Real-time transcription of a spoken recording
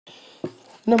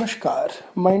नमस्कार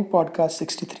mind podcast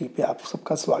 63 पे आप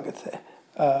सबका स्वागत है।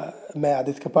 मैं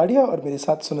आदित कपाड़िया और मेरे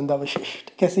साथ सुनंदा वशिष्ठ।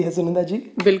 कैसी है सुनंदा जी?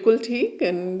 बिल्कुल ठीक.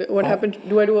 And what happened?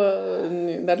 Do I do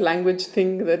that language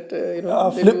thing that they do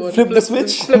on flip the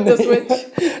switch? flip the switch?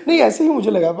 नहीं, ऐसे ही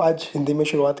मुझे लगा आज हिंदी में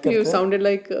शुरुआत करते You हैं। sounded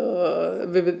like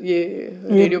विविध ये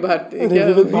रेडियो भारती क्या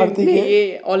विविध भारती नहीं के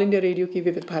ये ऑल इंडिया रेडियो की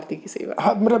विविध भारती की सेवा.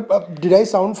 हाँ, मतलब did I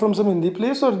sound from some Hindi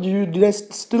place or did I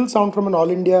still sound from an all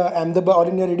India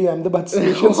Radio Ahmedabad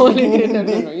station All speaking in India,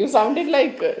 Hindi? no. You sounded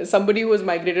like somebody who was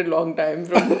migrated long time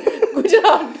from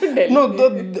Gujarat to Delhi. No,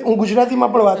 હું ગુજરાતીમાં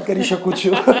પણ વાત કરી શકું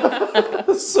છું.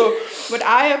 So But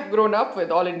I have grown up with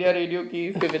all India radio की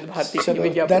विविध भारती की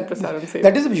विज्ञापन प्रसारण सेवा.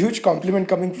 that is a huge compliment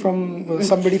coming from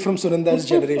somebody from Sunanda's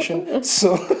generation.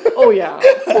 So Oh yeah,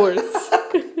 of course.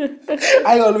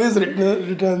 I always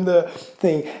return the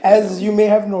thing. As you may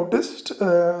have noticed,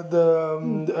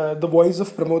 the voice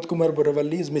of Pramod Kumar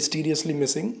Boravalli is mysteriously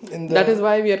missing. That is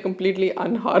why we are completely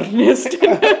unharnessed.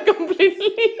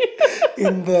 Completely.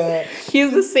 He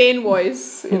is the sane voice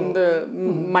in the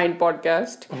Mind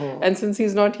podcast, and since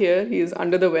he's not here, he is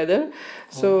under the weather.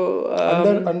 So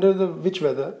under the which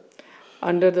weather?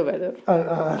 Under the weather.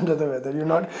 Under the weather.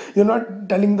 You're not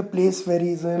telling the place where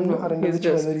he's in or under which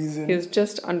weather he's in. He's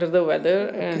just under the weather,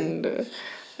 and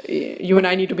you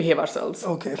and I need to behave ourselves.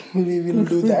 Okay, we will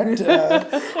do that.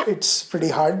 It's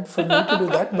pretty hard for me to do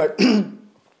that, but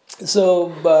so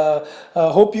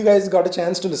hope you guys got a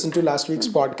chance to listen to last week's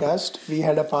podcast. We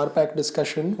had a power pack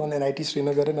discussion on NIT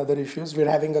Srinagar and other issues.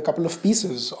 We're having a couple of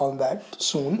pieces on that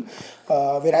soon.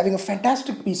 We're having a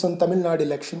fantastic piece on Tamil Nadu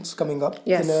elections coming up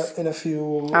in a few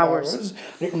hours,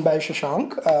 written by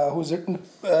Shashank, who's written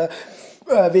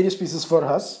various pieces for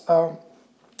us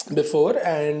before,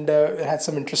 and had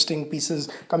some interesting pieces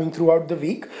coming throughout the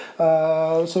week.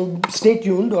 So stay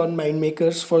tuned on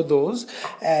Mindmakers for those,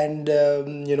 and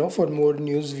for more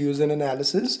news, views, and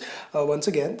analysis. Once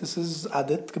again, this is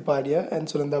Aadit Kapadia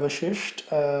and Sunanda Vashisht.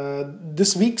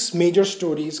 This week's major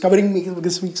stories, covering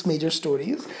this week's major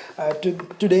stories.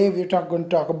 Today we're going to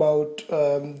talk about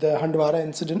the Handwara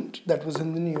incident that was in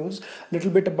the news. A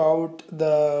little bit about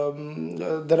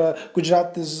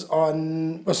Gujarat is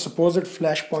on a supposed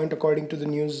flashpoint according to the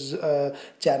news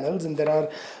channels, and there are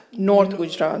North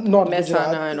Gujarat,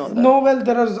 Mehsana and all that. No, well,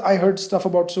 I heard stuff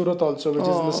about Surat also, which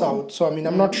is in the south. So I mean,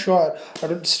 I'm not sure, but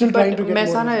I'm still trying to get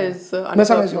Mehsana more. is under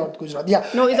Mehsana curfew. is North Gujarat. Yeah.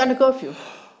 No, it's under curfew.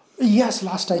 Yes,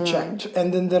 last I checked,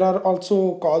 and then there are also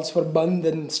calls for Bandh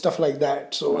and stuff like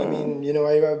that. So I mean,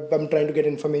 I'm trying to get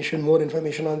more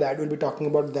information on that. We'll be talking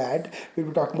about that. We'll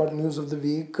be talking about news of the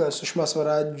week. Sushma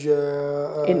Swaraj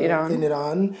in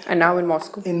Iran, and now in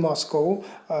Moscow.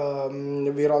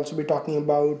 We'll also be talking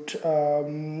about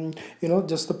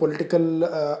just the political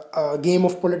game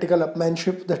of political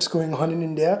upmanship that's going on in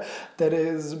India. There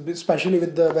is, especially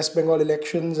with the West Bengal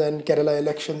elections and Kerala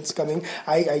elections coming.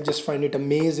 I just find it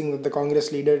amazing that the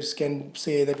Congress leaders can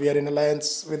say that we are in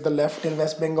alliance with the left in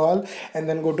West Bengal, and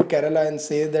then go to Kerala and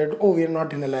say that, oh, we are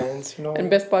not in alliance. And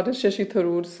best part is Shashi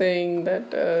Tharoor saying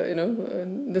that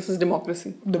this is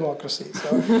democracy.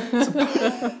 So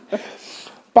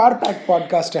Power Pack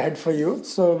podcast ahead for you.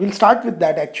 So we'll start with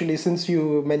that actually, since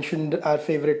you mentioned our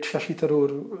favorite Shashi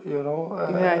Tharoor,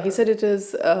 yeah, he said it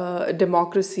is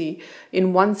democracy.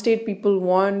 In one state, people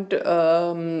want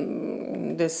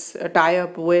this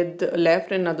tie-up with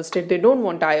left, and another state, they don't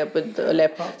want tie-up with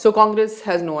left. So Congress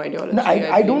has no ideology. No,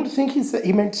 I don't think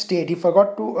he meant state. He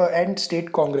forgot to end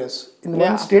state Congress. In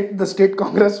one state, the state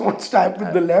Congress wants to tie up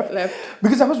with the left.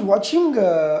 Because I was watching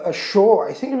a show,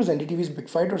 I think it was NDTV's Big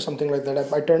Fight or something like that.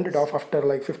 I turned it off after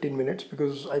like 15 minutes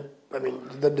because I mean,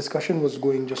 the discussion was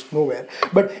going just nowhere.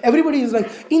 But everybody is like,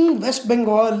 in West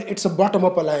Bengal, it's a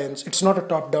bottom-up alliance. It's not a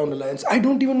top-down alliance. I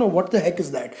don't even know what the heck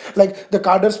is that. Like, the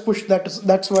cadres push that.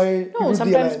 That's why. No,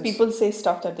 sometimes people say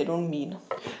stuff that they don't mean.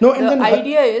 No, and the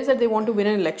idea is that they want to win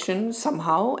an election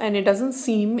somehow, and it doesn't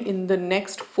seem in the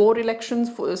next 4 elections,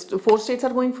 4 states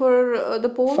are going for the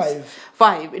polls.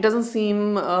 5. It doesn't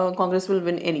seem Congress will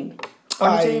win any.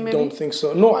 I don't think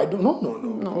so. No, I don't.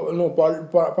 No.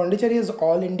 Pondicherry is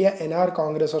All India NR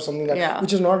Congress or something like that,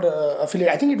 which is not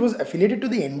affiliated. I think it was affiliated to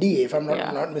the NDA, if I'm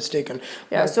not mistaken.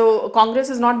 Yeah. So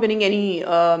Congress is not winning any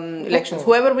elections.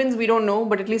 Whoever wins, we don't know,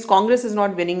 but at least Congress is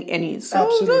not winning any. So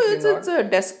it's a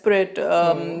desperate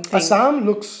thing. Assam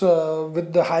looks,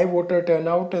 with the high voter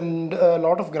turnout and a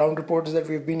lot of ground reports that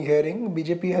we've been hearing,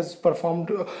 BJP has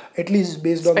performed, at least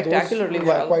based on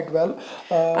those, quite well.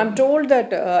 I'm told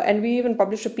that, and we even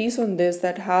published a piece on this,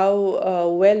 that how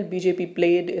well BJP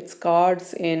played its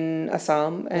cards in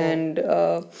Assam, and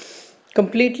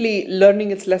completely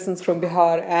learning its lessons from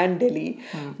Bihar and Delhi.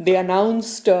 They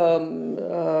announced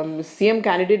CM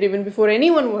candidate even before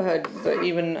anyone had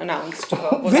even announced,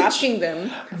 was asking them.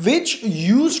 Which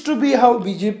used to be how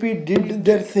BJP did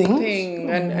their thing,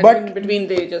 and but in between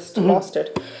they just lost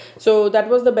it. So that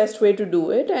was the best way to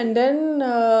do it. And then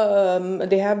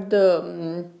they have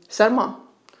the Sarma.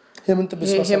 Hemanta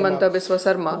Biswa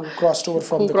Sarma, who crossed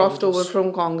over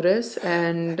from Congress,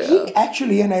 and he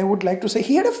actually, and I would like to say,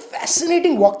 he had a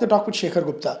fascinating walk the talk with Shekhar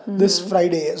Gupta this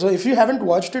Friday. So if you haven't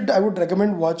watched it, I would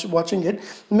recommend watching it.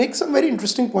 Make some very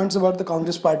interesting points about the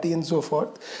Congress party and so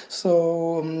forth.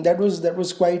 So that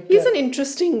was quite. He's an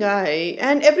interesting guy,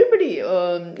 and everybody.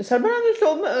 Sarbanand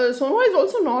Sonowal is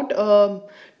also not a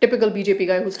typical BJP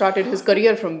guy who started his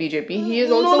career from BJP. He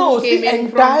is also the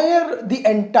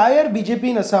entire BJP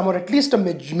in Assam, or at least a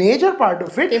major part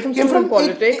of it, came from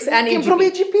politics and AGP. From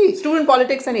AGP. Student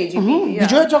politics and AGP.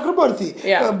 Vijay Chakraborty,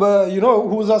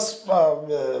 who's a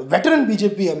veteran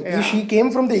BJP MP, she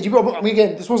came from the AGP.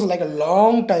 Again, this was like a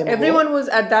long time ago. Everyone was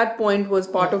at that point was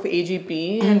part of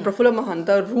AGP, and Prafulla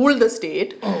Mahanta ruled the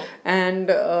state, and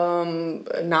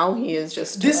now he is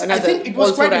just another. I think it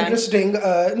was quite interesting.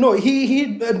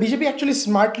 BJP actually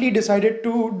smartly decided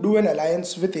to do an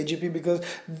alliance with AGP because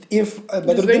if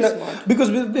Badruddin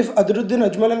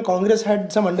Ajmal and Congress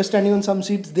had some understanding on some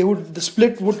seats, the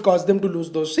split would cause them to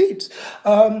lose those seats.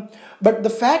 But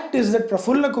the fact is that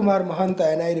Prafulla Kumar Mahanta,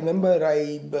 and I remember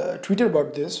I tweeted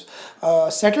about this,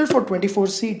 settled for 24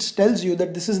 seats, tells you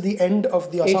that this is the end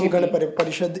of the Assam Gana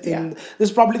Parishad. This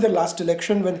is probably the last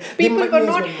election when people were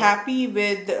not happy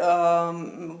with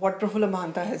what Prafulla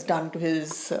Mahanta has done to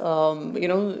his,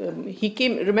 he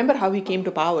came. Remember how he came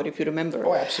to power, if you remember.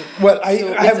 Oh, absolutely. Well, I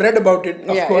have read about it,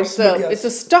 of course. It's the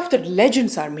stuff that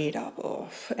legends are made up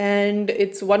of, and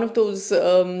it's one of those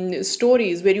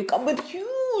stories where you come with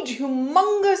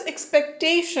humongous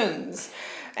expectations,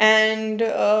 and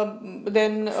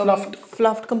then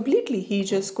fluffed completely. He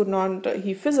just could not.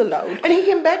 He fizzled out, and he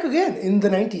came back again in the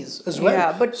 90s as well.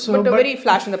 Yeah, but a very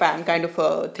flash in the pan kind of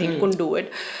a thing. Couldn't do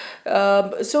it.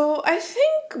 So I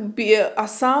think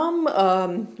Assam,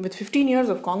 with 15 years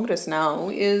of Congress now,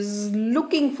 is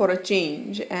looking for a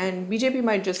change, and BJP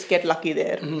might just get lucky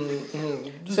there.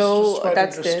 So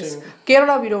that's this.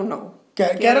 Kerala, we don't know.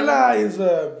 Kerala is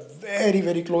a very,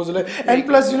 very close. And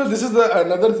plus, this is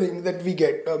another thing that we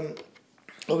get.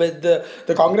 With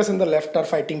the Congress and the left are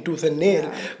fighting tooth and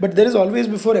nail, but there is always,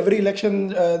 before every election,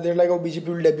 they're like, BJP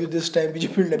will debut this time,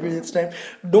 BJP will debut this time.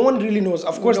 No one really knows.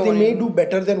 Of course, they may do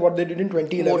better than what they did in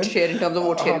 2011. Vote share, in terms of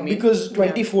vote share. Because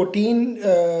 2014,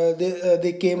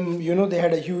 they came, they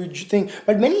had a huge thing.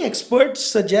 But many experts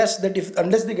suggest that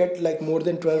unless they get like more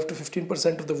than 12 to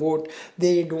 15% of the vote,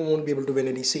 they won't be able to win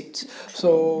any seats.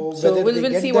 So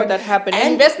we'll see what that happens.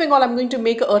 And in West Bengal, I'm going to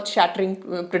make an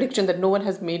earth-shattering prediction that no one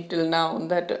has made till now,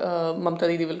 that Mamta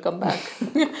Didi will come back.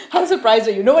 How surprised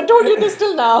are you? No one told you this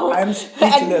till now. I'm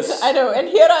speechless. I know, and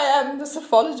here I am, the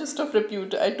sophologist of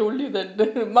repute. I told you that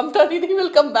Mamta Didi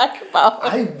will come back to power.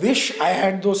 I wish I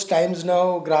had those Times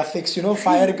Now graphics,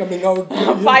 fire coming out.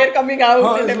 Fire coming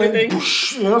out and everything. Like,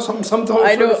 whoosh, some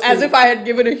I know, as if I had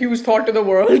given a huge thought to the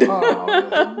world.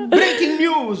 Breaking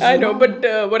news! I know, but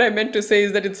what I meant to say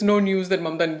is that it's no news that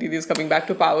Mamta Didi is coming back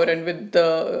to power, and with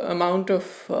the amount of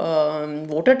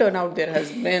voter turnout there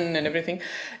has been and everything,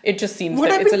 it just seems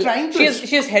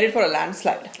she is headed for a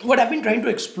landslide. What I've been trying to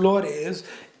explore is,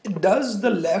 does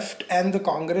the left and the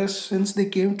Congress, since they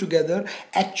came together,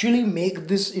 actually make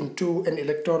this into an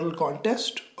electoral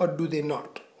contest, or do they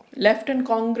not? Left and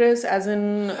Congress, as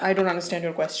in, I don't understand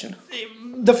your question.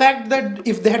 The fact that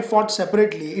if they had fought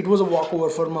separately, it was a walkover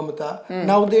for Mamata.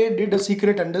 Now they did a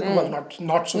secret not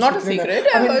a secret.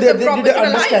 I mean, they did an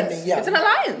understanding. Alliance. Yeah, it's an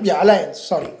alliance. Yeah, alliance.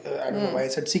 Sorry, I don't know why I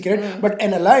said secret, but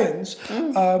an alliance.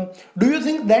 Do you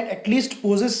think that at least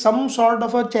poses some sort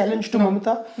of a challenge to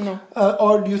Mamata? No.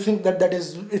 Or do you think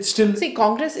it's still? See,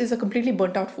 Congress is a completely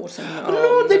burnt out force.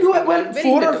 No, they do well.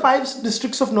 4 or 5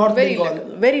 districts of North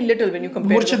Bengal. Very little when you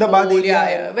compare. Murshidabad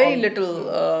area. Very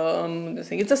little. This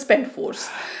thing. It's a spent force.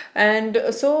 And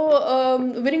so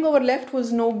winning over left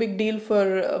was no big deal for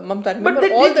Mamta.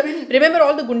 Remember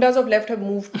all the gundas of left have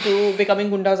moved to becoming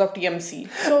gundas of TMC.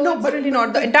 So no, but really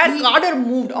not. The entire cadre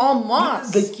moved en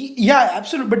masse. The key, yeah,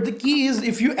 absolutely. But the key is,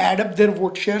 if you add up their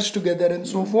vote shares together and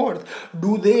so forth,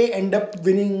 do they end up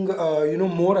winning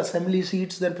more assembly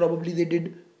seats than probably they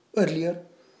did earlier?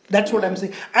 That's what I'm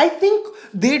saying. I think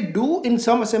they do in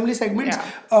some assembly segments.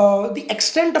 The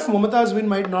extent of Mamata's win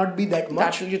might not be that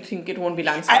much. You think it won't be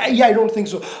landslide? I don't think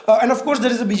so. And of course,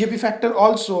 there is a BJP factor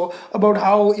also about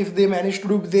how if they manage to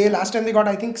do. Last time they got,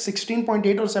 I think,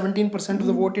 16.8 or 17% of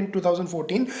the vote in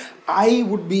 2014. I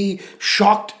would be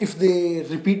shocked if they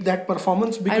repeat that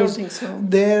performance, because I don't think so.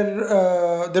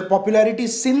 Their popularity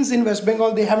since in West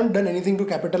Bengal, they haven't done anything to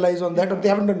capitalize on that, or they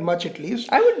haven't done much at least.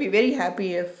 I would be very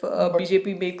happy if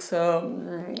BJP makes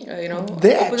they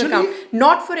open account.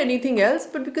 Not for anything else,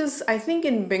 but because I think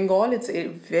in Bengal it's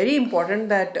very important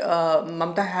that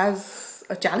Mamata has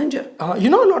a challenger. A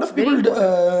lot of people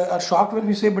are shocked when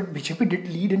we say, but BJP did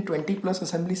lead in 20 plus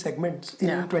assembly segments in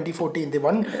 2014. They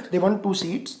won 2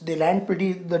 seats. They ran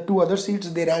the 2 other seats,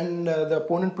 they ran the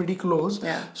opponent pretty close.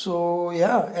 So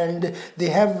and they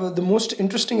have the most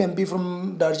interesting MP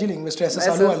from Darjeeling, Mr. S.S.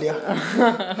 Ahluwalia.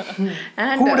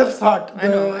 Who would have thought? I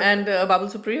know. And Babul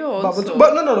Supriyo also.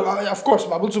 No, of course,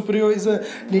 Babul Supriyo is a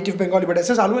native Bengali, but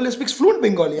S.S. Ahluwalia speaks fluent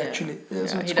Bengali actually.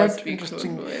 So it's quite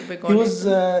interesting.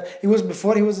 He was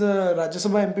before he was a Rajya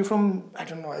Sabha MP from, I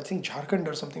don't know, I think Jharkhand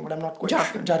or something, but I'm not quite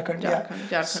sure.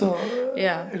 Jharkhand. So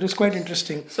it was quite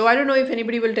interesting. So I don't know if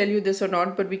anybody will tell you this or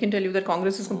not, but we can tell you that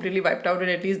Congress is completely wiped out in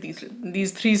at least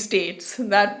these 3 states.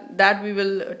 That we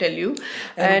will tell you.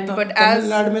 But as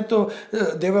Tamil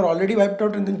Nadu, they were already wiped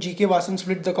out, and then G.K. Vasan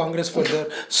split the Congress further.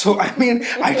 So I mean,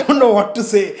 I don't know what to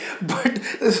say, but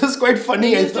this was quite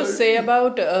funny. I used to say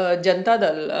about Janata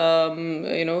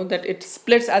Dal, that it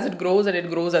splits as it grows and it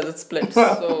grows as it splits.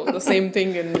 So the same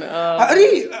thing in.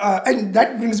 And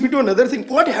that brings me to another thing.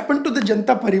 What happened to the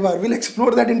Janta Parivar? We'll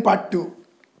explore that in part 2.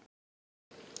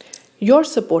 Your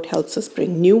support helps us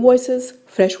bring new voices,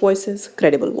 fresh voices,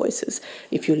 credible voices.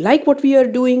 If you like what we are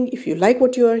doing, if you like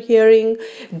what you are hearing,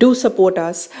 do support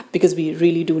us, because we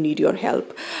really do need your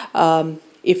help.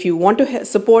 If you want to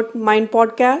support Mind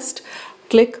Podcast,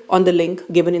 click on the link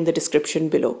given in the description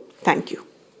below. Thank you.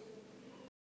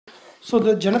 So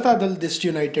the Janata Dal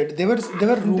disunited. There were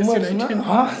rumors,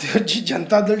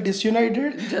 Janata Dal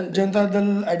disunited. Janata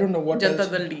Dal, I don't know what else.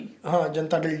 Janata Dal D.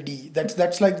 Janata Dal D.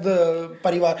 That's like the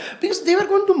Parivar, because they were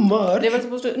going to merge. They were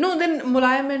supposed to. No, then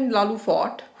Mulayam and Lalu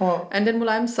fought, and then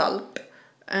Mulayam sulked,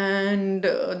 and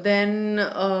then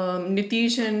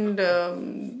Nitish and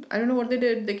I don't know what they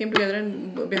did. They came together,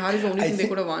 and Bihar is the only thing they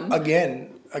could have won.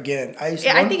 Again, I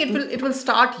think it will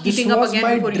start heating up again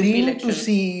before UP election. This was my dream to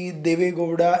see Deve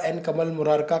Gowda and Kamal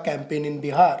Murarka campaign in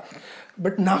Bihar.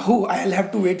 But now I'll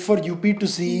have to wait for UP to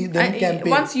see them campaign.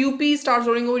 Once UP starts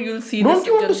rolling over, you'll see. Don't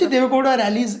you want to see Deve Gowda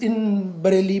rallies in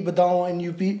Bareilly, Badaun and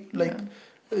UP?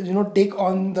 Take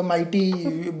on the mighty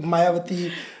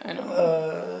Mayawati. I know.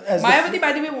 Mayawati,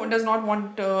 by the way, does not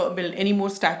want to build any more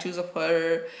statues of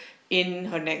her in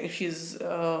her neck if she's,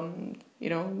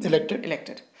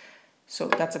 elected. So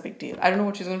that's a big deal. I don't know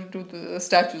what she's going to do to the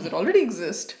statues that already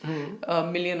exist, a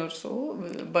million or so,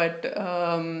 but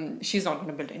she's not going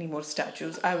to build any more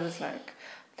statues. I was like,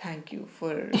 thank you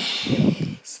for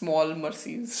small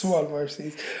mercies. Small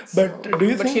mercies. But do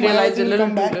you think she realized Mayawati will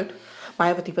come back?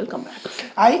 Mayawati will come back.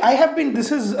 I have been,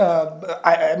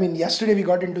 yesterday we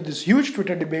got into this huge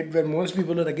Twitter debate where most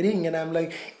people are agreeing, and I'm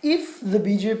like, if the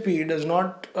BJP does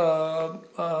not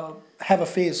have a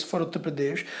face for Uttar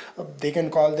Pradesh, they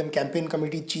can call them campaign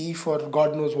committee chief or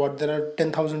God knows what. There are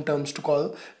 10,000 terms to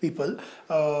call people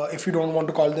if you don't want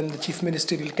to call them the chief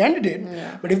ministerial candidate.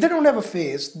 But if they don't have a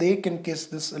face, they can kiss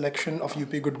this election of UP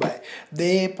goodbye.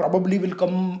 They probably will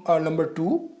come number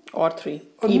 2 or 3.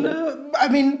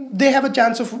 They have a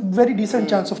very decent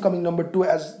chance of coming number 2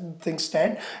 as things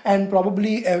stand, and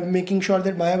probably making sure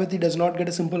that Mayawati does not get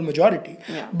a simple majority.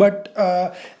 But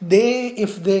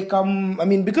if they come,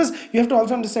 because you have to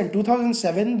also understand,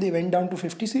 2007 they went down to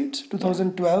 50 seats,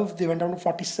 2012 they went down to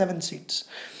 47 seats.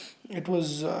 It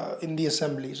was in the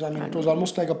assembly. So, it was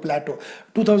almost like a plateau.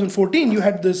 2014, you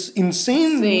had this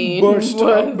insane burst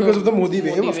because of the Modi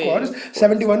wave, of course.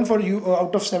 71 for you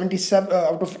out of 77,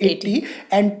 out of 80,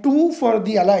 and 2 for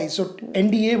the allies. So,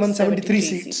 NDA won 73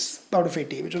 seats out of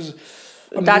 80, which was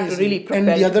amazing. That really propelled.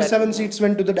 And the other 7 seats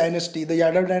went to the dynasty, the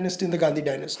Yadav dynasty and the Gandhi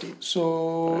dynasty.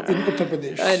 So, in Uttar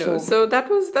Pradesh. I know. So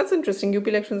that's interesting. UP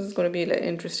elections is going to be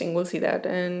interesting. We'll see that.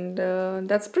 And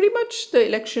that's pretty much the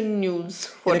election news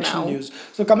for now.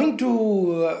 So coming to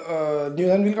news,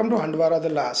 and we'll come to Handwara the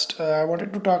last. I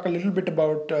wanted to talk a little bit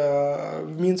about,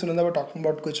 me and Sunanda were talking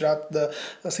about Gujarat, the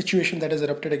situation that has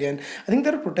erupted again. I think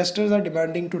there are protesters are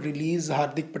demanding to release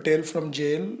Hardik Patel from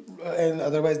jail, and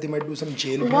otherwise they might do some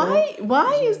jail. Why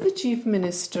Why is the chief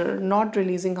minister not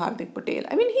releasing Hardik Patel?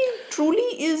 I mean, he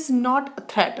truly is not a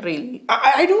threat, really.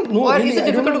 I don't know. Or really. is it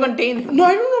difficult to contain him? No,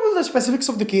 I don't know about the specifics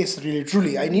of the case, really,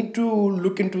 truly. I need to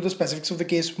look into the specifics of the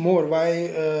case more,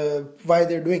 why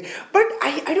they're doing. But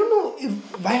I don't know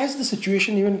why has the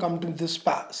situation even come to this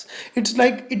pass. It's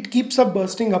like it keeps up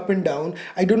bursting up and down.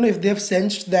 I don't know if they've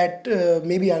sensed that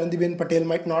maybe Anandibhen Patel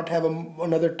might not have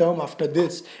another term after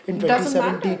this in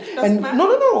 2017. Doesn't matter.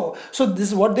 No. So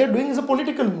this what they're doing is a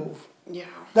political move. Yeah.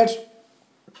 That's,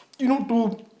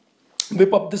 to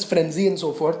whip up this frenzy and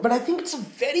so forth. But I think it's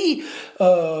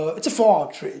it's a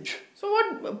faux outrage. So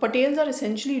what Patels are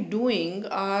essentially doing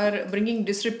are bringing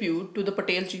disrepute to the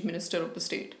Patel chief minister of the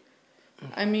state.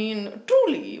 I mean,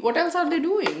 truly, what else are they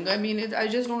doing? I mean, I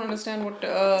just don't understand what...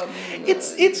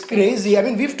 It's crazy. I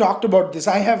mean, we've talked about this.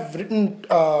 I have written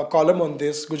a column on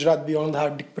this, Gujarat Beyond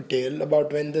Hardik Patel,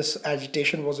 about when this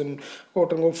agitation was in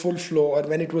quote-unquote full flow, or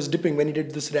when it was dipping, when he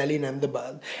did this rally in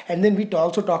Ahmedabad. And then we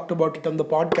also talked about it on the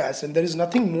podcast, and there is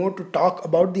nothing more to talk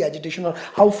about the agitation or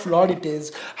how flawed it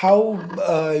is, how,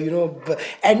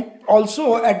 and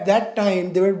also at that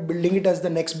time, they were building it as the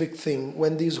next big thing,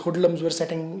 when these hoodlums were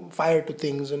setting fire to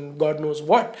things and God knows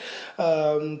what.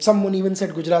 Someone even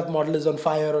said Gujarat model is on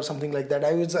fire or something like that.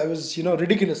 I was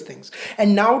ridiculous things.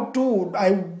 And now too,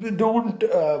 I don't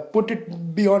put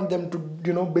it beyond them to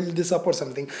build this up or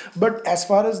something. But as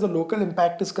far as the local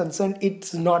impact is concerned,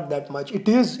 it's not that much. It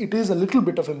is a little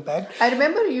bit of impact. I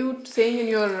remember you saying in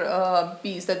your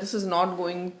piece that this is not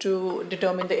going to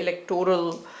determine the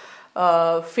electoral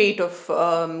fate of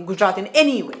Gujarat in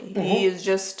any way. Mm-hmm. He is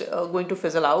just going to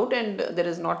fizzle out, and there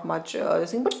is not much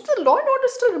thing. But the law and order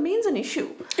still remains an issue.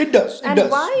 It does.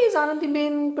 Why is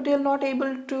Anandibhen Patel not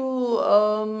able to,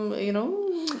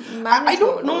 manage? I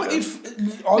don't know if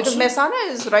also because Mehsana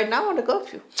is right now under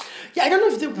curfew. Yeah, I don't know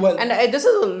if they And this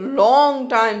is a long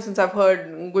time since I've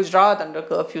heard Gujarat under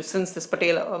curfew since this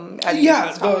Patel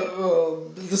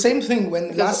the same thing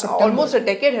when last September. Almost a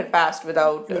decade had passed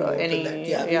without any.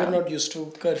 We were not used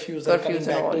to curfews and coming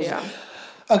back. Those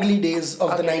ugly days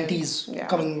of the 90s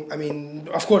coming. I mean,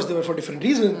 of course, they were for different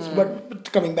reasons,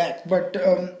 but coming back. But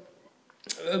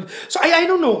so I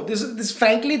don't know. This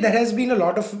frankly, there has been a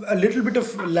little bit of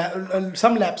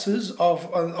some lapses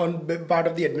on part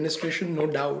of the administration, no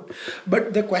doubt.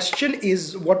 But the question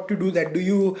is what to do. That do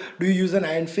you use an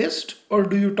iron fist, or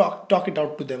do you talk it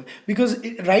out to them? Because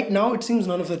right now it seems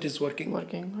none of that is working. I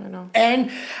know. And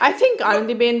I think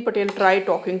Anandibhen Patel tried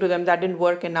talking to them. That didn't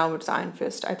work, and now it's iron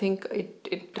fist. I think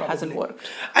it hasn't worked.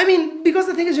 I mean, because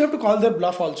the thing is, you have to call their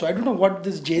bluff also. I don't know what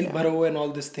this jail borough and all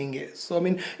this thing is. So I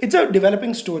mean, it's a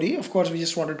developing story. Of course, we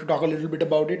just wanted to talk a little bit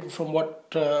about it from what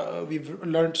we've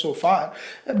learned so far.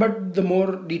 But the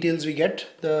more details we get,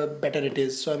 the better it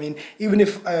is. So I mean, even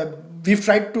if we've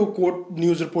tried to quote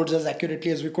news reports as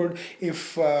accurately as we could,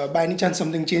 if by any chance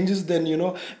something changes, then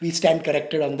we stand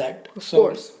corrected on that. Of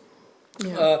course.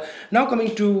 Now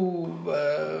coming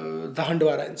to the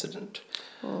Handwara incident.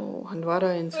 Oh,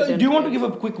 Handwara incident. Do you want to give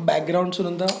a quick background,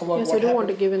 Sunanda, about yes, what I do happened? Want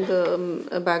to give in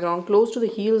the background. Close to the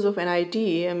heels of NIT,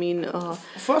 I mean...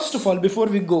 First of all, before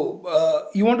we go,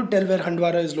 you want to tell where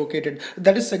Handwara is located.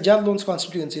 That is Sajjad Loan's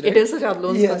constituency, right? It is Sajjad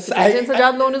Loan's constituency. And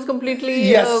Sajjad Loan is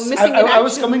completely missing in I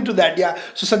was coming to that, yeah.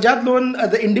 So Sajjad Loan,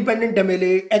 the independent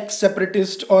MLA,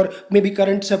 ex-separatist or maybe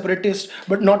current separatist,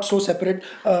 but not so separate.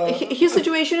 His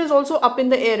situation is also up in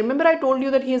the air. Remember I told you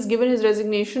that he has given his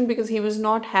resignation because he was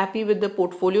not happy with the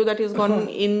portfolio that has gone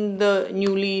in the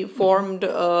newly formed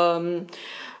Mehbooba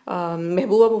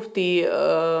Mufti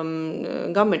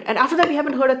government. And after that, we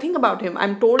haven't heard a thing about him.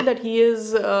 I'm told that he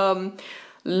is he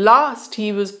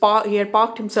had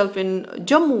parked himself in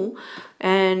Jammu,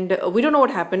 and we don't know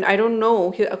what happened. I don't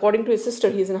know. According to his sister,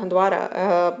 he's in Handwara.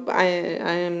 I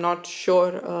am not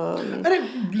sure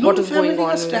what is going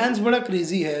on. Stands bada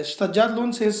crazy hai. Sajjad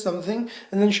Loan says something,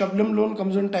 and then Shabnam Loan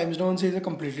comes on Times Now and says a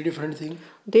completely different thing.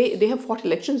 They have fought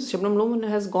elections. Shabnam Loan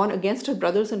has gone against her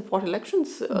brothers and fought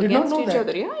elections against each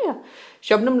other. Yeah.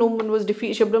 Shabnam Loan was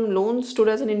defeated. Shabnam Loan stood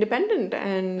as an independent,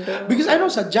 and because I know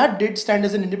Sajjad did stand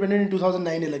as an independent in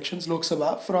 2009 elections, Lok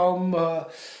Sabha from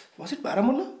was it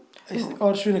Baramulla?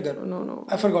 Or Srinagar? No.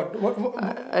 I forgot.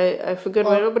 I forget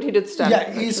where, but he did stand.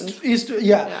 Yeah,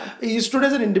 he stood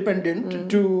as an independent in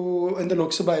the Lok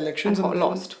Sabha elections and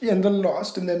lost. And then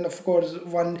lost, and then of course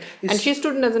won. And she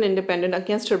stood in as an independent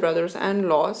against her brothers and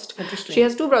lost. Interesting. She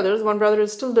has two brothers. One brother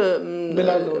is still the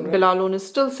Bilal Loan is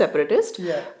still separatist.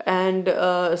 Yeah. And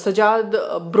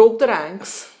Sajjad broke the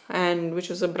ranks. And which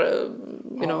was a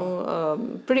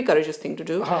pretty courageous thing to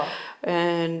do.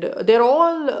 And they're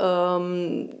all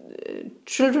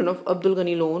children of Abdul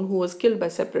Ghani Lone, who was killed by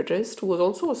separatists, who was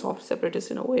also a soft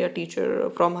separatist in a way, a teacher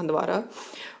from Handwara,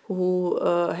 who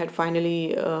had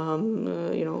finally,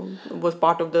 was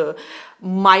part of the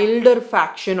milder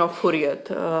faction of Hurriyat.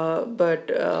 But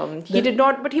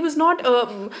he was not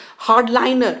a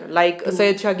hardliner like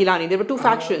Syed Shah Gilani. There were two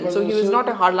factions, so he was not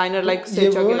a hardliner like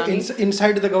Syed Shah Gilani.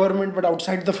 Inside the government, but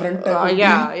outside the front.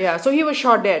 So he was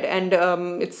shot dead, and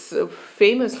it's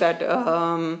famous that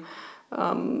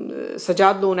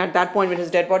Sajjad Lone, at that point when his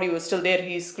dead body was still there,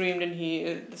 he screamed, and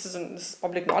this is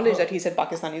public knowledge that he said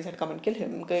Pakistanis had come and killed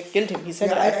him. He said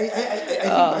that.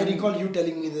 I recall you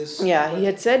telling me this. Yeah, he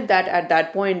had said that at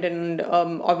that point, and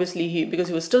obviously because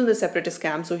he was still in the separatist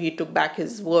camp, so he took back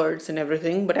his words and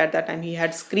everything. But at that time, he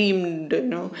had screamed,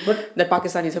 that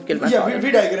Pakistanis have killed my father.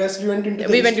 We digress. We went into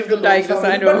digress.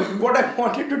 I know. But what I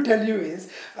wanted to tell you is,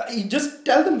 just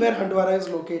tell them where Handwara is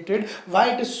located,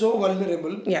 why it is so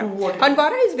vulnerable to what.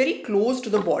 Handwara is very close to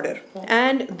the border,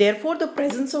 and therefore the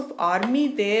presence of army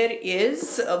there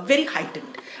is very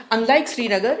heightened. Unlike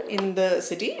Srinagar in the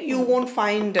city, you won't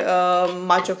find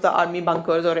much of the army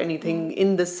bunkers or anything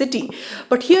in the city.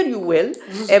 But here you will,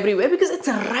 everywhere, because it's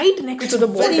right next to the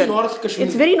border. It's very North Kashmir.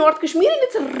 It's very North Kashmir, and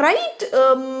it's right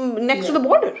next to the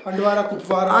border. Handwara,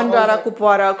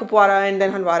 Kupwara, and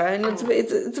then Handwara, and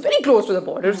it's very close to the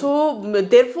border. So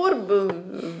therefore,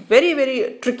 very,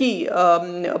 very tricky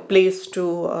place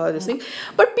to this thing.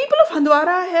 But people of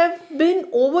Handwara have been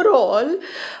overall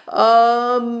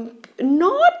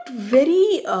not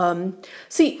very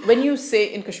when you say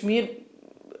in Kashmir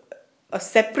a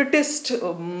separatist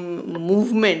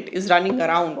movement is running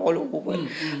around all over,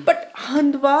 but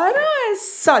Handwara as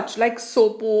such, like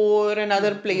Sopor and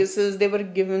other places, they were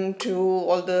given to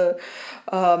all the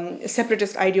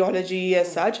separatist ideology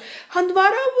as such.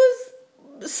 Handwara was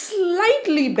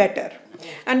slightly better.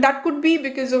 And that could be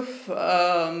because of,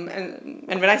 and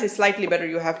when I say slightly better,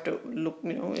 you have to look,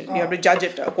 you have to judge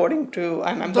it according to,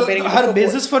 I'm comparing it to her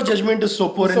basis for judgment is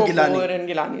Sopor and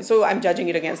Gilani. So I'm judging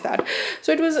it against that.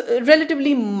 So it was a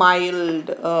relatively mild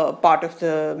part of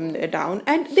the town,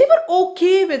 and they were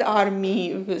okay with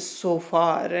army so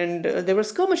far, and there were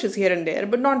skirmishes here and there,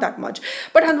 but not that much.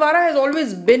 But Handwara has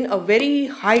always been a very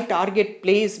high target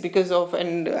place because of,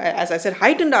 and as I said,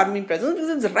 heightened army presence, because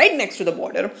it's right next to the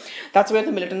border. That's where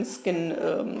the militants can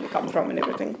come from and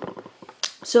everything.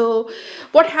 So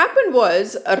what happened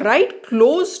was, right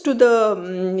close to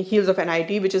the heels of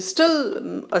NIT, which is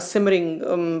still a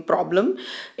simmering problem,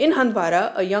 in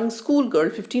Handwara, a young schoolgirl,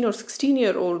 15 or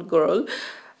 16-year-old girl,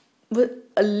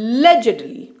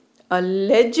 allegedly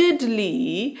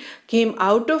came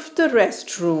out of the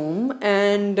restroom,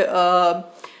 and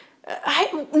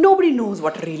nobody knows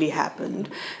what really happened.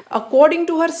 According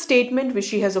to her statement, which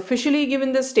she has officially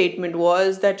given, the statement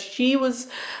was that she was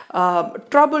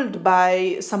troubled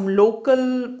by some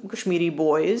local Kashmiri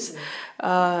boys,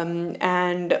 I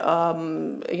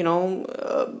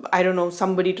don't know,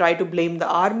 somebody tried to blame the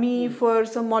army for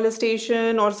some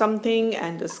molestation or something,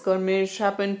 and the skirmish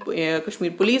happened.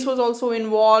 Kashmir police was also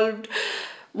involved.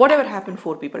 Whatever happened,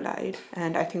 4 people died,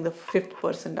 and I think the 5th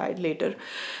person died later.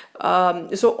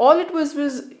 So all it was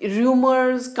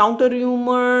rumors, counter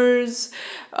rumors,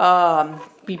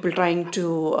 people trying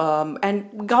to,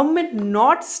 and government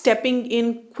not stepping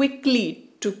in quickly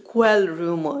to quell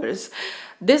rumors.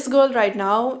 This girl right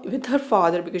now, with her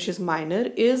father, because she's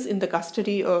minor, is in the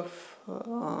custody of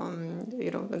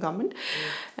the government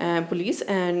and police,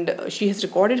 and she has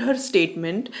recorded her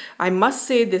statement. I must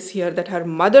say this here, that her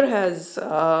mother has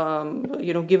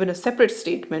given a separate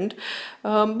statement,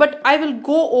 but I will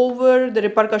go over the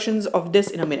repercussions of this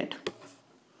in a minute.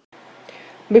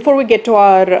 Before we get to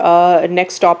our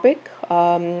next topic,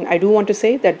 I do want to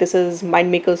say that this is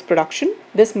Mindmakers production.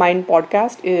 This Mind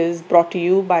podcast is brought to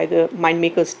you by the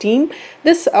Mindmakers team.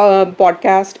 This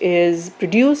podcast is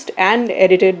produced and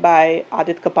edited by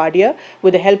Aadit Kapadia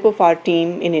with the help of our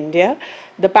team in India.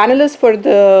 The panelists for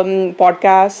the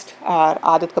podcast are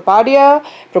Aadit Kapadia,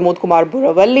 Pramod Kumar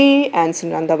Buravalli, and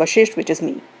Sunanda Vashisht, which is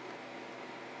me.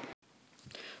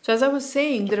 So as I was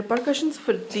saying, the repercussions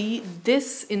for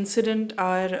this incident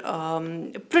are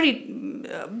pretty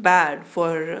bad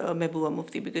for Mehbooba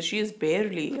Mufti, because she has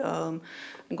barely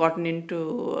gotten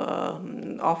into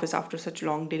office after such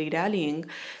long dilly-dallying.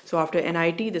 So after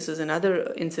NIT, this is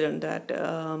another incident that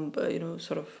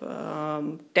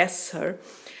tests her.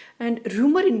 And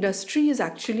rumor industry is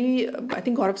actually, I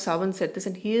think Gaurav Sawant said this,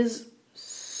 and he is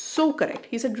so correct.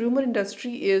 He said rumor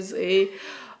industry is a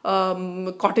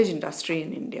cottage industry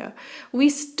in India. We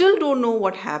still don't know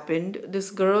what happened.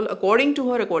 This girl, according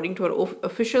to her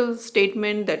official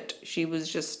statement, that she was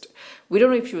just, we don't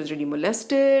know if she was really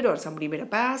molested or somebody made a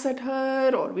pass at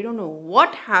her, or we don't know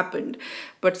what happened.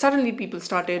 But suddenly people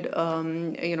started,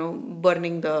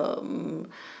 burning the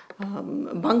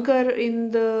bunker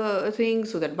in the thing,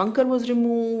 so that bunker was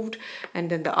removed. And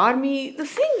then the army, the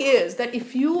thing is that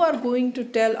if you are going to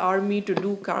tell army to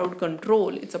do crowd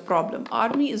control, it's a problem.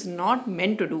 Army is not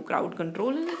meant to do crowd control,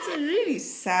 and it's really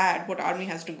sad what army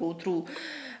has to go through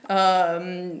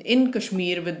in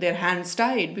Kashmir with their hands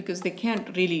tied, because they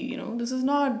can't really, this is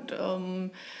not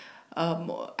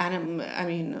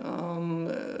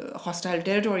hostile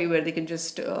territory where they can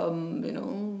just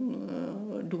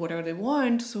do whatever they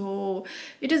want. So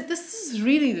this is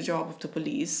really the job of the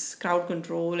police, crowd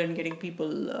control and getting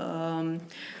people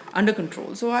under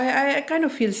control. So I kind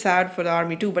of feel sad for the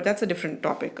army too, but that's a different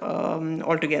topic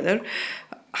altogether.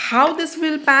 How this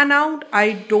will pan out,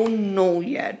 I don't know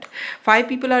yet. 5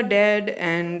 people are dead,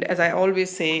 and as I always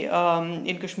say,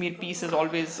 in Kashmir, peace is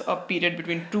always a period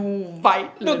between 2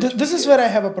 violent. No, this is where I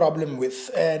have a problem with.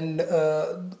 And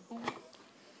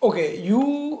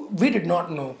we did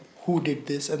not know who did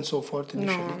this and so forth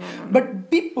initially. No. But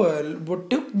people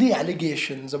took the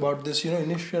allegations about this,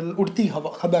 initial urti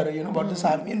khabar, about this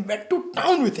army, and went to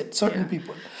town with it, certain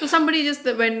people. So somebody just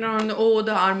went on,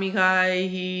 the army guy,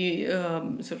 he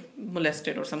sort of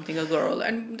molested or something, a girl.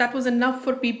 And that was enough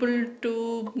for people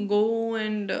to go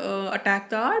and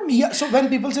attack the army. Yeah, so when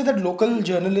people say that local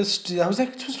journalists, I was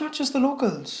like, it was not just the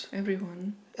locals.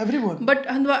 Everyone. But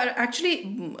Handwara,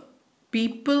 actually,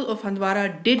 people of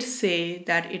Handwara did say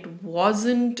that it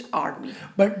wasn't army.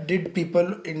 But did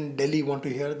people in Delhi want to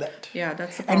hear that? Yeah,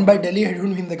 that's the problem. And by Delhi, I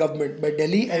don't mean the government. By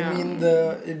Delhi, I mean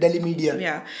the Delhi media.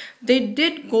 Yeah, they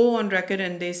did go on record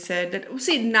and they said that,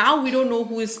 see, now we don't know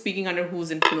who is speaking under whose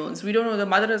influence. We don't know. The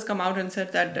mother has come out and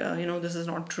said that, this is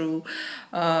not true.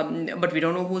 But we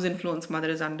don't know whose influence mother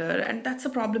is under. And that's the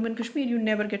problem in Kashmir. You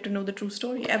never get to know the true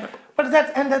story, ever. But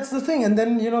that's the thing. And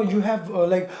then, you have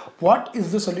what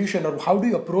is the solution, or how do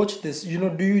you approach this?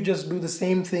 Do you just do the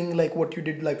same thing like what you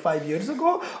did 5 years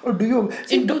ago? Or do you...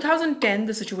 In 2010,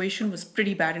 the situation was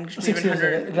pretty bad in Kashmir. 6 years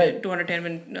ago, right. 210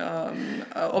 when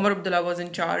Omar Abdullah was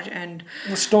in charge, and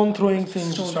stone throwing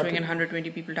things and 120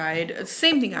 people died.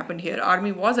 Same thing happened here.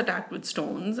 Army was attacked with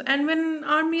stones, and when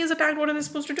army is attacked, what are they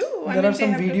supposed to do? There are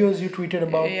some videos you tweeted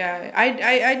about. Yeah,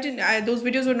 I didn't. Those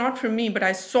videos were not from me, but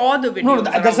I saw the videos. No,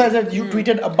 that's why I said you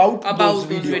tweeted about those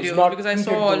videos, not because I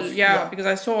saw because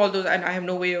I saw all those, and I have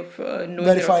no way of knowing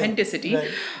their authenticity.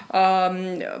 Right.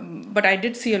 But I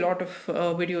did see a lot of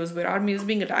videos where army is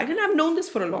being attacked, and I've known this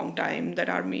for a long time, that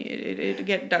army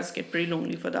does get pretty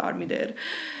lonely for the army there.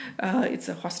 It's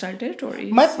a hostile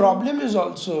territory. My problem is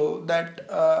also that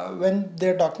when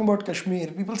they're talking about Kashmir,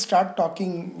 people start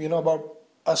talking, about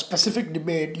a specific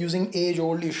debate using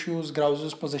age-old issues,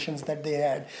 grouses, positions that they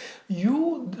had.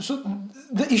 So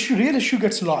the real issue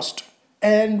gets lost.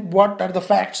 And what are the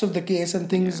facts of the case, and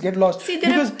things get lost. See,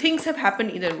 things have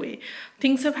happened either way.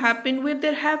 Things have happened where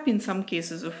there have been some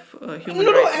cases of human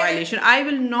rights violation. I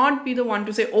will not be the one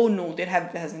to say, oh no, there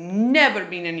has never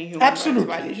been any human rights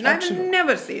violation. I will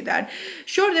never say that.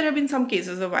 Sure, there have been some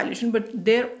cases of violation, but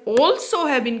there also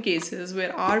have been cases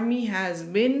where army has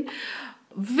been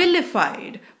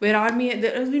vilified, where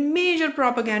there has been major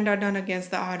propaganda done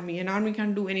against the army, and army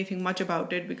can't do anything much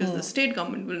about it because the state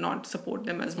government will not support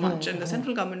them as much, and the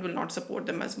central government will not support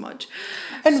them as much.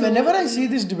 And whenever I see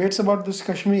these debates about this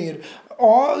Kashmir,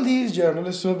 all these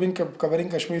journalists who have been covering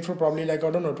Kashmir for probably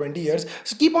 20 years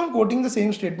keep on quoting the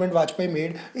same statement Vajpayee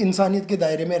made, इंसानियत के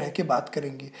दायरे में रह के बात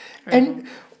करेंगे. And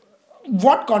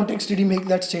what context did he make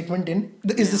that statement in?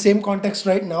 Is the same context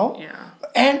right now? Yeah.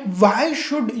 And why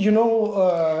should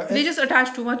they just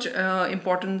attach too much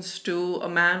importance to a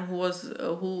man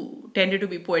who tended to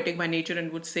be poetic by nature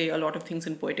and would say a lot of things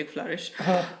in poetic flourish,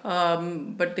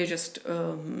 but they just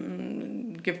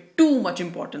give too much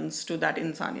importance to that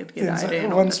insaniyat ke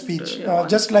daire, one speech,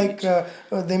 just like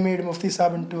they made Mufti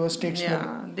Saab into a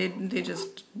statesman. Yeah, they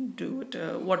just do it.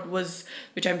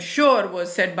 Which I'm sure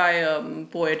was said by a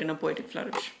poet in a poetic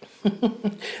flourish.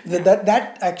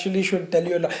 that actually should tell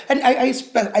you a lot, and I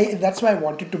that's why I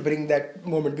wanted to bring that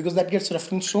moment, because that gets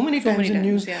referenced so many times in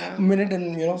news minute,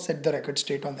 and set the record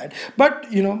straight on that. But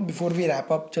before we wrap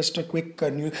up, just a quick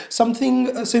news,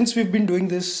 something, since we've been doing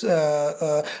this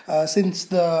since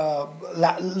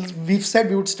we've said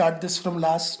we would start this from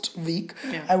last week.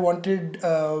 I wanted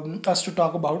us to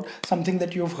talk about something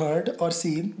that you've you've heard or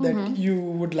seen that you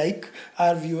would like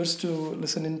our viewers to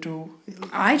listen into?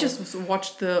 I just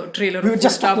watched the trailer We were of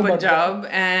just Udta talking about Punjab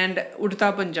and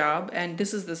Udta Punjab, and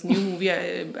this is this new movie,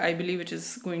 I believe, which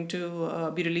is going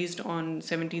to be released on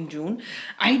 17th June.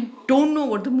 I don't know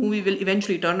what the movie will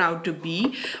eventually turn out to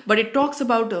be, but it talks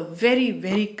about a very,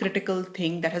 very critical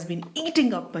thing that has been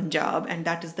eating up Punjab, and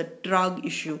that is the drug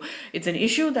issue. It's an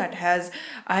issue that has,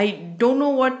 I don't know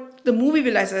what the movie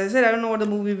will, as I said, I don't know what the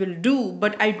movie will do,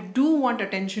 but I do want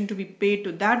attention to be paid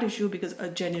to that issue because a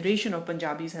generation of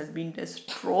Punjabis has been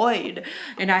destroyed.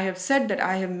 And I have said that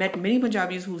I have met many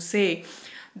Punjabis who say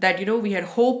that, we had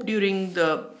hope during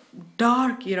the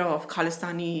dark era of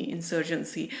Khalistani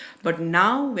insurgency, but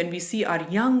now when we see our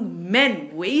young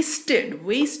men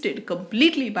wasted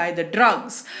completely by the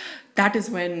drugs, that is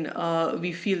when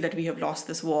we feel that we have lost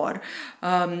this war.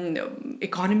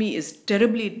 Economy is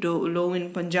terribly low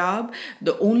in Punjab.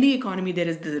 The only economy there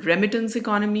is the remittance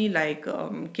economy, like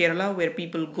Kerala, where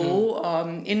people go.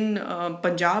 In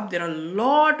Punjab, there are a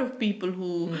lot of people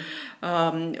who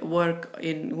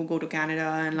who go to Canada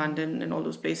and London and all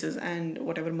those places, and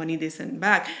whatever money they send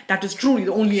back, that is truly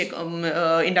the only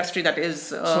industry that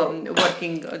is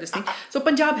working this thing. So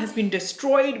Punjab has been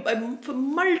destroyed for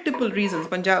multiple reasons.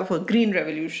 Punjab for Green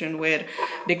Revolution, where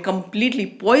they completely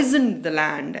poisoned the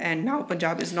land, and now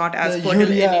Punjab is not as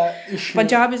fertile.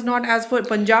 Punjab is not as fertile.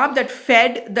 Punjab, that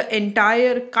fed the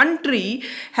entire country,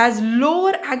 has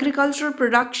lower agricultural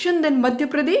production than Madhya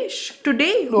Pradesh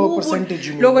today.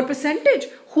 Lower percentage.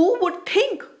 Who would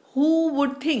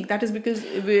think? That is because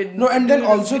and then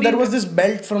also there was this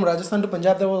belt from Rajasthan to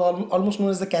Punjab that was almost known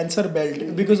as the cancer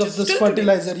belt because of this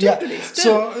fertilizer.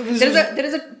 So there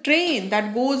is a train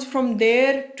that goes from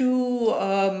there to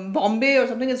Bombay or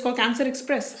something. It's called Cancer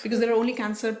Express because there are only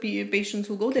cancer patients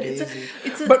who go there. It's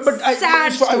a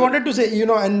sad. I wanted to say,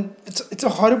 and it's a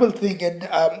horrible thing, and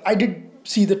I did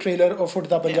see the trailer of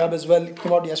Udta Punjab as well. It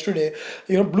came out yesterday.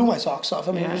 Blew my socks off.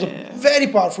 I mean, it was a very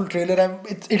powerful trailer.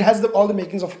 It has all the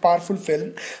makings of a powerful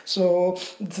film. So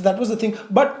that was the thing.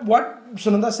 But what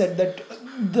Sunanda said, that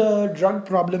the drug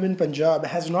problem in Punjab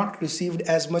has not received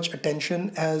as much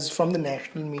attention as from the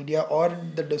national media or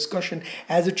the discussion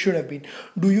as it should have been.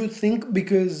 Do you think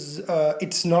because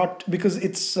it's not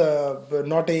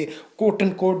a quote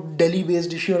unquote Delhi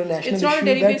based issue or a national issue? It's not a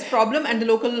Delhi based problem, and the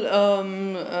local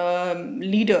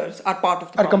leaders are part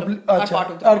of the problem.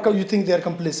 You think they are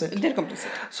complicit? They're complicit.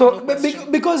 So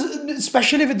because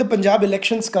especially with the Punjab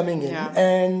elections coming in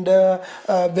and a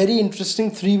very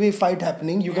interesting three-way fight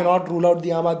happening, you cannot rule out the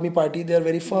Aam Aadmi Party. They are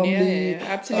very firmly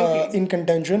in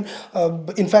contention.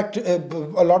 In fact,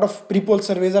 a lot of pre-poll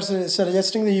surveys are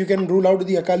suggesting that you can rule out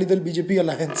the Akali Dal BJP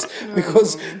alliance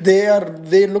because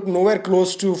they look nowhere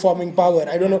close to forming power.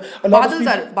 I don't know.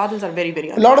 Badals are very,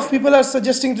 very a lot of people are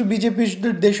suggesting to BJP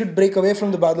that they should break away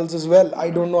from the Badals as well.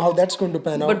 I don't know how that's going to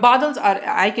pan out. But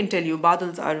I can tell you,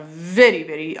 Badals are very,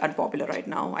 very unpopular right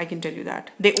now. I can tell you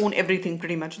that. They own everything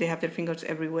pretty much. They have their fingers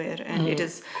everywhere, and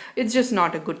it's just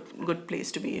not a good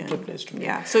place to be in. Good place to be.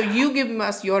 Yeah. So you give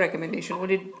us your recommendation.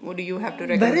 What do you have to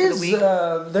recommend for the week?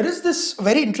 There is this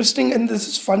very interesting, and this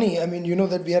is funny. I mean,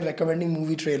 that we are recommending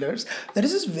movie trailers. There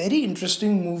is this very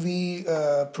interesting movie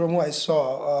promo I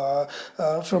saw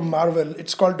from Marvel.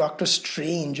 It's called Doctor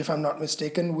Strange, if I'm not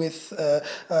mistaken, with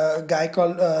a guy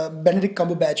called Benedict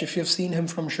Cumberbatch. If you've seen him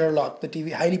from Sherlock,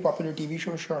 the highly popular TV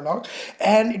show Sherlock,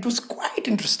 and it was quite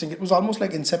interesting. It was almost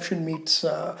like Inception meets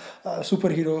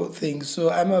superhero things. So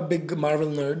I'm a big Marvel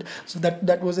nerd, so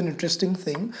that was an interesting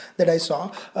thing that I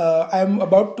saw. I'm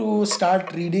about to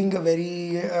start reading a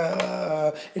very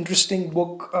interesting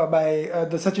book by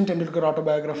the Sachin Tendulkar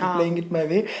autobiography, Playing It My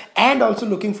Way, and also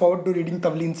looking forward to reading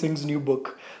Tavleen Singh's new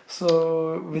book.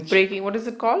 So, what is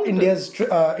it called? India's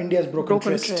Broken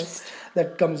Tryst.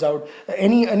 That comes out.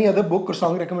 Any other book or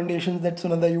song recommendations that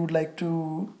Sunanda you would like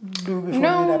to do before we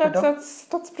wrap it up?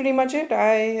 That's pretty much it.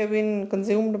 I have been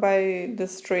consumed by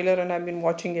this trailer and I've been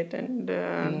watching it, and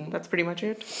that's pretty much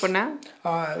it for now.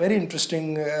 Very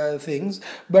interesting things,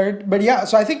 but yeah.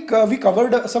 So I think we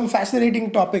covered some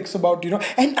fascinating topics about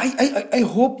and I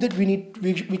hope that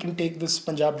we can take this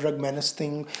Punjab drug menace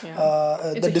thing.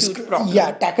 It's a huge problem.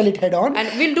 Yeah, tackle it head on, and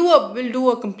we'll do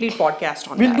a complete podcast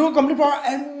on that. We'll do a complete podcast,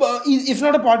 and if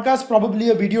not a podcast, probably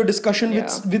a video discussion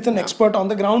with an expert on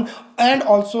the ground. and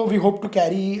also we hope to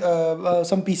carry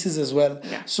some pieces as well.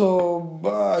 Yeah. So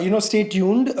stay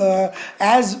tuned,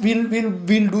 as we'll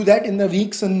do that in the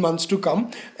weeks and months to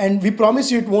come, and we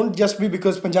promise you it won't just be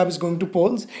because Punjab is going to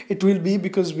polls. It will be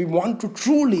because we want to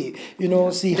truly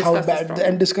see how Discuss this bad problem.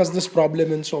 and discuss this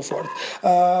problem and so forth.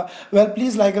 Well,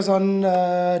 please like us on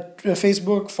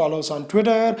Facebook, follow us on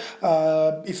Twitter.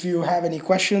 If you have any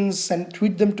questions,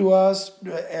 tweet them to us,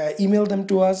 email them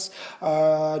to us.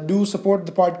 Do support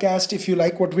the podcast if you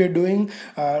like what we're doing.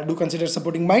 Do consider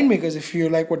supporting Mindmakers if you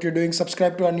like what you're doing.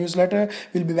 Subscribe to our newsletter.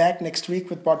 We'll be back next week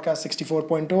with podcast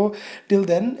 64.0. Till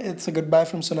then, it's a goodbye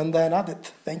from Sunanda and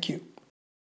Aadit. Thank you.